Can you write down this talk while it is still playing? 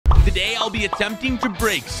Today, I'll be attempting to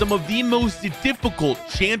break some of the most difficult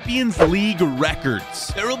Champions League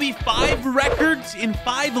records. There will be 5 records in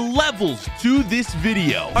 5 levels to this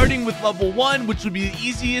video. Starting with level 1, which will be the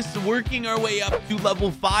easiest, working our way up to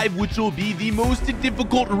level 5, which will be the most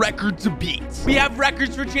difficult record to beat. We have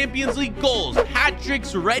records for Champions League goals, hat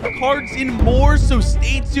tricks, red cards, and more, so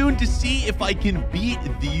stay tuned to see if I can beat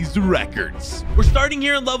these records. We're starting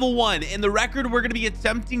here in level 1, and the record we're going to be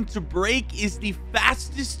attempting to break is the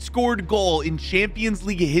fastest scored goal in Champions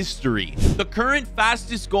League history. The current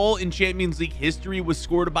fastest goal in Champions League history was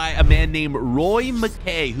scored by a man named Roy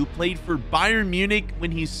McKay, who played for Bayern Munich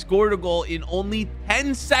when he scored a goal in only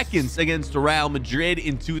 10 seconds against Real Madrid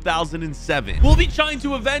in 2007. We'll be trying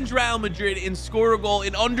to avenge Real Madrid and score a goal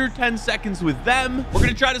in under 10 seconds with them. We're going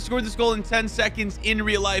to try to score this goal in 10 seconds in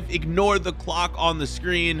real life. Ignore the clock on the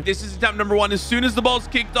screen. This is attempt number 1. As soon as the ball's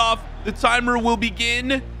kicked off, the timer will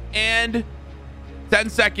begin, and 10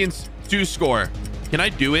 seconds to score. Can I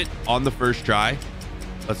do it on the first try?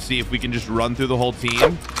 Let's see if we can just run through the whole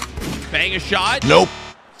team. Bang a shot. Nope.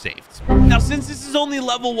 Saved. Now, since this is only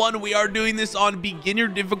level 1, we are doing this on beginner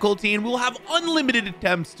difficulty, and we'll have unlimited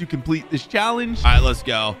attempts to complete this challenge. All right, let's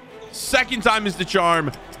go. Second time is the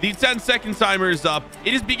charm. The 10-second timer is up.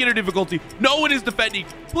 It is beginner difficulty. No one is defending.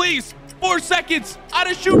 Please, 4 seconds. I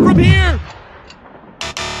gotta shoot from here.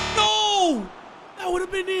 No! That would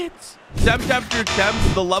have been it. Attempt after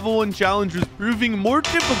attempt, the level 1 challenge was proving more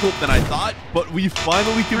difficult than I thought, but we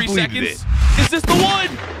finally completed it. Is this the one?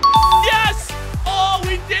 Yes! Oh,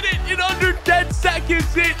 we did it in under 10 seconds.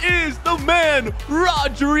 It is the man,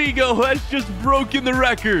 Rodrigo, who has just broken the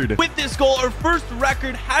record. With this goal, our first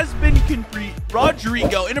record has been complete.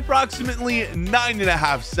 Rodrigo in approximately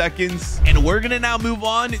 9.5 seconds. And we're going to now move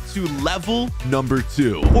on to level number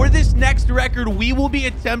 2. For this next record, we will be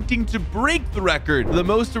attempting to break the record for the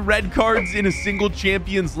most red cards in a single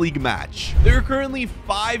Champions League match. There are currently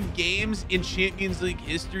 5 games in Champions League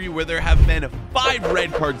history where there have been 5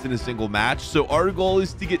 red cards in a single match. So our goal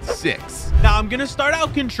is to get 6. Now, I'm going to start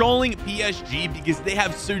out controlling PSG because they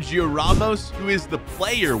have Sergio Ramos, who is the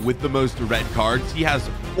player with the most red cards. He has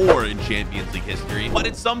 4 in Champions League history. But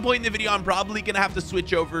at some point in the video, I'm probably going to have to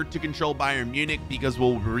switch over to control Bayern Munich because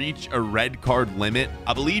we'll reach a red card limit.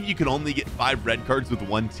 I believe you can only get 5 red cards with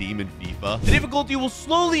 1 team in FIFA. The difficulty will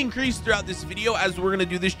slowly increase throughout this video as we're going to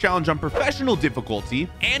do this challenge on professional difficulty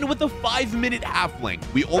and with a 5-minute half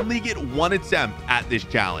length. We only get 1 attempt at this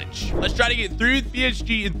challenge. Let's try to get 3 with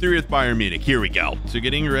PSG and 3 with Bayern Munich. Here we go. So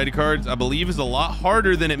getting red cards, I believe, is a lot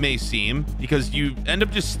harder than it may seem because you end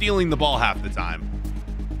up just stealing the ball half the time.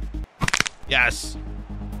 Yes.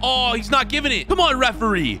 Oh, he's not giving it. Come on,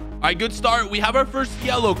 referee. All right, good start. We have our first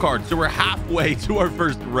yellow card, so we're halfway to our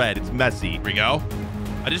first red. It's messy. Here we go.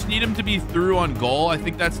 I just need him to be through on goal. I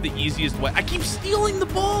think that's the easiest way. I keep stealing the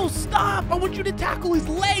ball. Stop. I want you to tackle his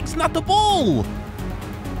legs, not the ball.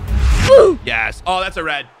 Woo. Yes. Oh, that's a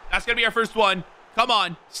red. That's going to be our first one. Come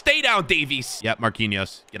on. Stay down, Davies. Yep,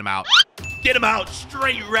 Marquinhos. Get him out. Get him out.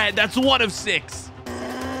 Straight red. That's 1 of 6.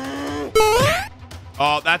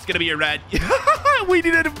 Oh, that's going to be a red. We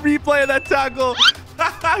needed a replay of that tackle.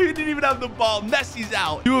 We didn't even have the ball. Messi's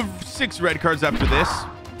out. 2 of 6 red cards after this.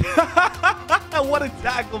 What a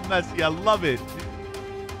tackle, Messi. I love it.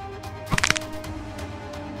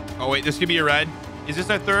 Oh, wait. This could be a red. Is this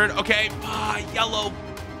our third? Okay. Yellow.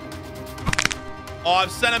 Oh,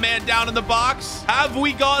 I've sent a man down in the box. Have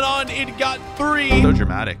we gone on and got 3? So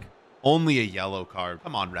dramatic. Only a yellow card.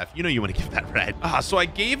 Come on, ref. You know you want to give that red. So I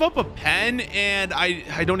gave up a pen, and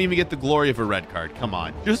I don't even get the glory of a red card. Come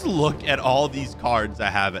on. Just look at all these cards I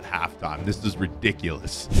have at halftime. This is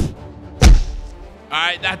ridiculous. All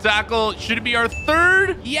right, that tackle should be our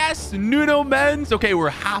 3rd. Yes, Nuno Mendes. Okay, we're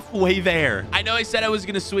halfway there. I know I said I was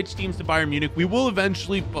going to switch teams to Bayern Munich. We will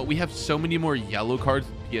eventually, but we have so many more yellow cards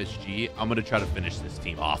with PSG. I'm going to try to finish this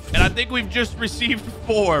team off. And I think we've just received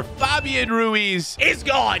 4. Fabian Ruiz is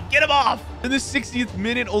gone. Get him off. In the 60th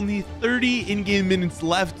minute, only 30 in-game minutes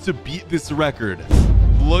left to beat this record.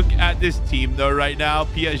 Look at this team, though, right now.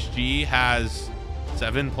 PSG has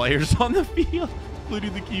 7 players on the field,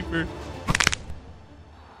 including the keeper.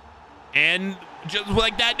 And just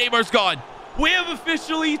like that, Neymar's gone. We have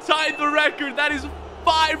officially tied the record. That is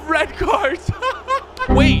 5 red cards.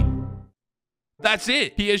 Wait. That's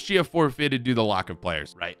it. PSG have forfeited due to the lack of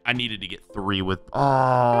players. Right. I needed to get 3 with... Oh,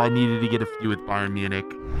 I needed to get a few with Bayern Munich.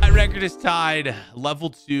 That record is tied. Level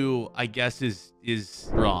 2, I guess, is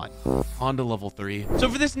drawn. On to level 3. So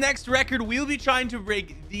for this next record, we'll be trying to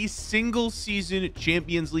break the single season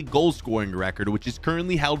Champions League goal scoring record, which is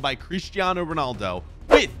currently held by Cristiano Ronaldo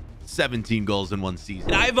with 17 goals in one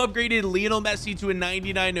season. And I've upgraded Lionel Messi to a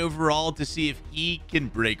 99 overall to see if he can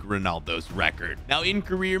break Ronaldo's record. Now, in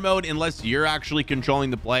career mode, unless you're actually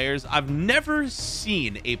controlling the players, I've never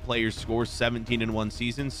seen a player score 17 in one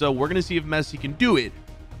season. So we're going to see if Messi can do it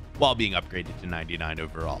while being upgraded to 99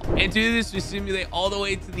 overall. And to do this, we simulate all the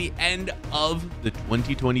way to the end of the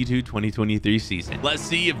 2022-2023 season. Let's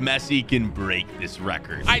see if Messi can break this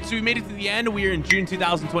record. All right, so we made it to the end. We are in June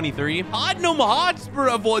 2023. Tottenham Hotspur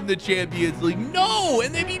have won the Champions League. No,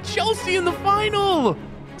 and they beat Chelsea in the final.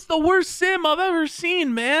 It's the worst sim I've ever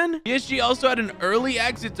seen, man. PSG also had an early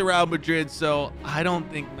exit to Real Madrid, so I don't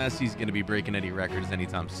think Messi's going to be breaking any records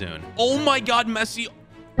anytime soon. Oh my God, Messi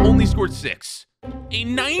only scored 6. A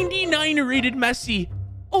 99 rated Messi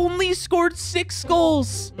only scored 6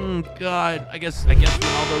 goals. God, I guess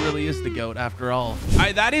Ronaldo really is the GOAT after all. All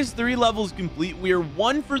right, that is 3 levels complete. We are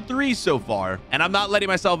 1 for 3 so far, and I'm not letting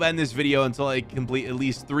myself end this video until I complete at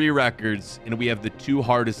least 3 records, and we have the 2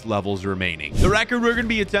 hardest levels remaining. The record we're going to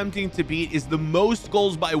be attempting to beat is the most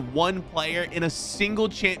goals by 1 player in a single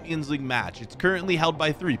Champions League match. It's currently held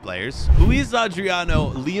by 3 players. Luis Adriano,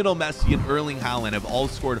 Lionel Messi, and Erling Haaland have all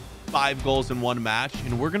scored 5 goals in 1 match,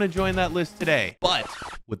 and we're gonna join that list today, but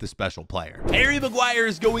with a special player. Harry Maguire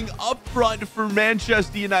is going up front for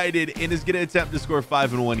Manchester United and is gonna attempt to score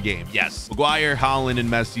 5 in 1 game. Yes, Maguire, Haaland, and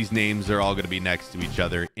Messi's names are all gonna be next to each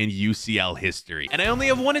other in UCL history. And I only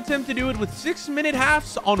have 1 attempt to do it with 6-minute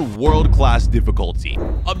halves on world-class difficulty.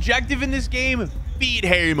 Objective in this game, feed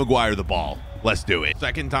Harry Maguire the ball. Let's do it.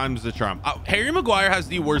 Second time's the charm. Harry Maguire has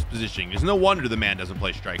the worst positioning. There's no wonder the man doesn't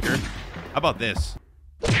play striker. How about this?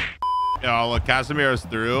 Oh, look, Casemiro's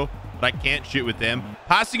through, but I can't shoot with him.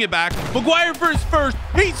 Passing it back. Maguire first.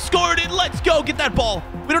 He scored it. Let's go. Get that ball.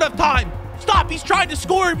 We don't have time. Stop. He's trying to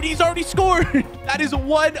score, but he's already scored. That is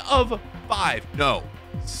 1 of 5. No.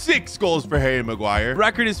 6 goals for Harry Maguire.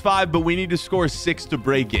 Record is 5, but we need to score 6 to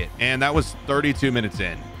break it. And that was 32 minutes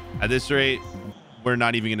in. At this rate, we're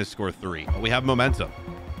not even going to score 3. But we have momentum.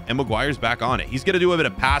 And Maguire's back on it. He's going to do a bit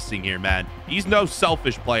of passing here, man. He's no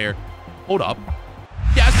selfish player. Hold up.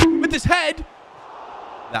 Yes, with his head.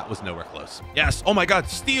 That was nowhere close. Yes. Oh my God,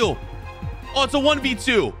 steal. Oh, it's a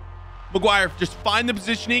 1v2. Maguire, just find the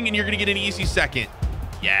positioning and you're going to get an easy second.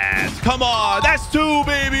 Yes, come on. That's 2,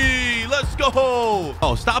 baby. Let's go.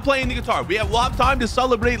 Oh, stop playing the guitar. We'll have time to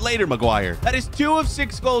celebrate later, Maguire. That is 2 of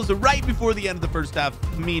 6 goals right before the end of the first half,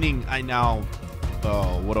 meaning I now...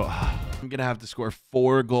 Oh, I'm going to have to score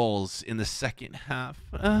 4 goals in the second half.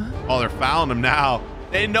 Oh, they're fouling him now.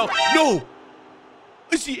 They know. No.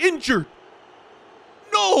 Is he injured?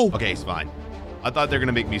 No. Okay, he's fine. I thought they're going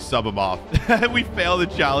to make me sub him off. We fail the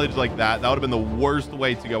challenge like that. That would have been the worst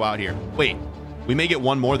way to go out here. Wait, we may get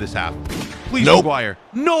 1 more this half. Please, nope. Maguire.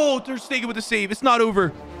 No, Ter Stegen with the save. It's not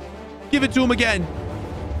over. Give it to him again.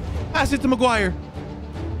 Pass it to Maguire.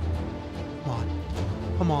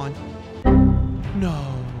 Come on. No.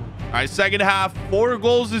 All right, second half. 4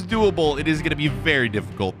 goals is doable. It is going to be very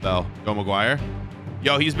difficult, though. Go, Maguire.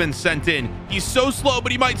 Yo, he's been sent in. He's so slow,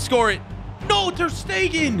 but he might score it. No, Ter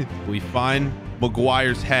Stegen. We find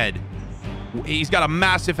Maguire's head. He's got a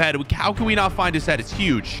massive head. How can we not find his head? It's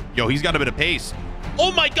huge. Yo, he's got a bit of pace.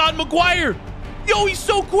 Oh my God, Maguire. Yo, he's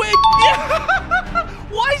so quick. Yeah.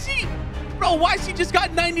 Why is he... Bro, why is he just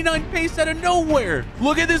got 99 pace out of nowhere?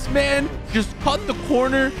 Look at this man just cut the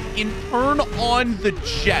corner and turn on the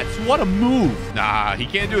jets. What a move. Nah, he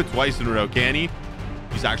can't do it twice in a row, can he?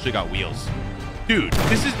 He's actually got wheels. Dude,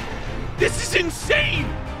 this is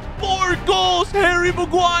insane. 4 goals, Harry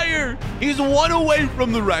Maguire. He's 1 away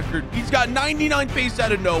from the record. He's got 99 pace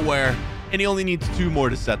out of nowhere, and he only needs 2 more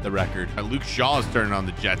to set the record. Luke Shaw is turning on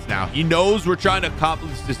the jets now. He knows we're trying to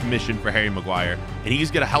accomplish this mission for Harry Maguire, and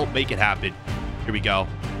he's going to help make it happen. Here we go.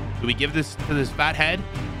 Do we give this to this fat head?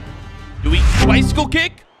 Do we bicycle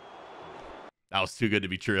kick? That was too good to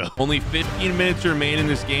be true. Only 15 minutes remain in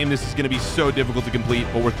this game. This is going to be so difficult to complete,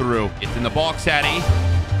 but we're through. It's in the box, Hattie.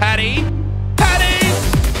 Hattie.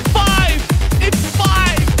 5. It's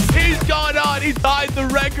 5. He's gone on. He tied the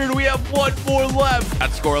record. We have 1 more left.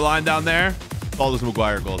 That score line down there. All those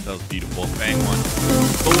Maguire goals. That was beautiful. Bang one.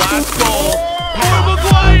 The last goal for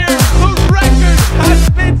Maguire. The record has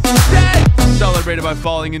been set. Celebrated by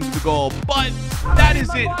falling into the goal, but that is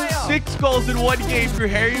it. 6 goals in 1 game for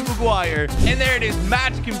Harry Maguire, and there it is.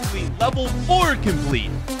 Match complete. Level 4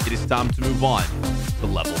 complete. It is time to move on to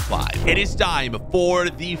level 5. It is time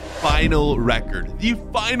for the final record, the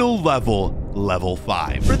final level, level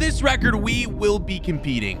 5. For this record, we will be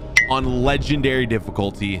competing on legendary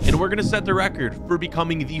difficulty, and we're going to set the record for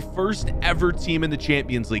becoming the first ever team in the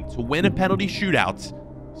Champions League to win a penalty shootout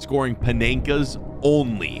scoring Panenkas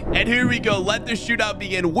only. And here we go. Let the shootout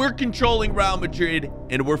begin. We're controlling Real Madrid,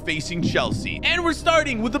 and we're facing Chelsea. And we're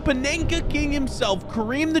starting with the Panenka king himself,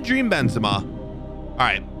 Kareem the Dream Benzema. All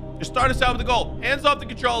right, just start us out with a goal. Hands off the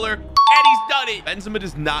controller, and he's done it. Benzema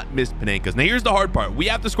does not miss Panenkas. Now, here's the hard part. We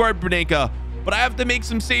have to score at Panenka, but I have to make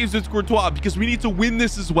some saves with Courtois because we need to win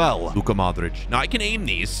this as well. Luka Modric. Now, I can aim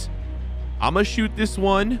these. I'm going to shoot this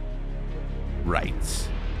one right.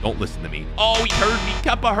 Don't listen to me. Oh, he heard me.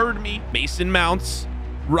 Kepa heard me. Mason Mounts.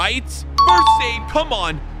 Right. First save. Come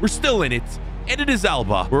on. We're still in it. And it is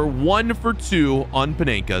Alba. We're 1 for 2 on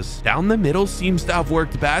Panenkas. Down the middle seems to have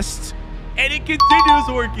worked best. And it continues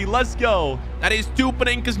working. Let's go. That is 2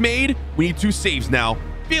 Panenkas made. We need 2 saves now.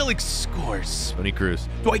 Felix scores. Toni Kroos.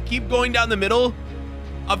 Do I keep going down the middle?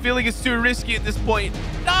 I feel like it's too risky at this point.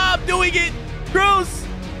 Nah, I'm doing it. Kroos.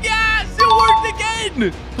 Yes, it worked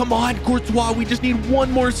again. Come on, Courtois. We just need 1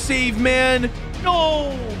 more save, man.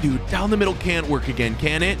 No. Dude, down the middle can't work again,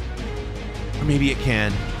 can it? Or maybe it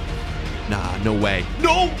can. Nah, no way.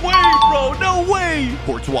 No way, bro. No way.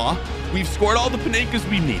 Courtois, we've scored all the Panenkas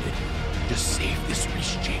we needed. Just save this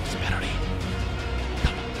Reece James penalty.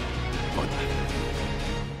 Come on. Go left.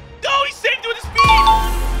 Oh, he saved it with his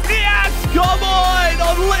feet. Yes, come on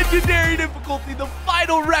legendary difficulty. The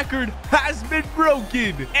final record has been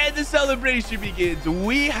broken, and the celebration begins.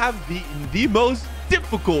 We have beaten the most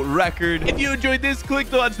difficult record. If you enjoyed this, click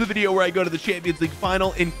to watch the video where I go to the Champions League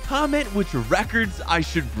final and comment which records I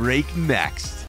should break next.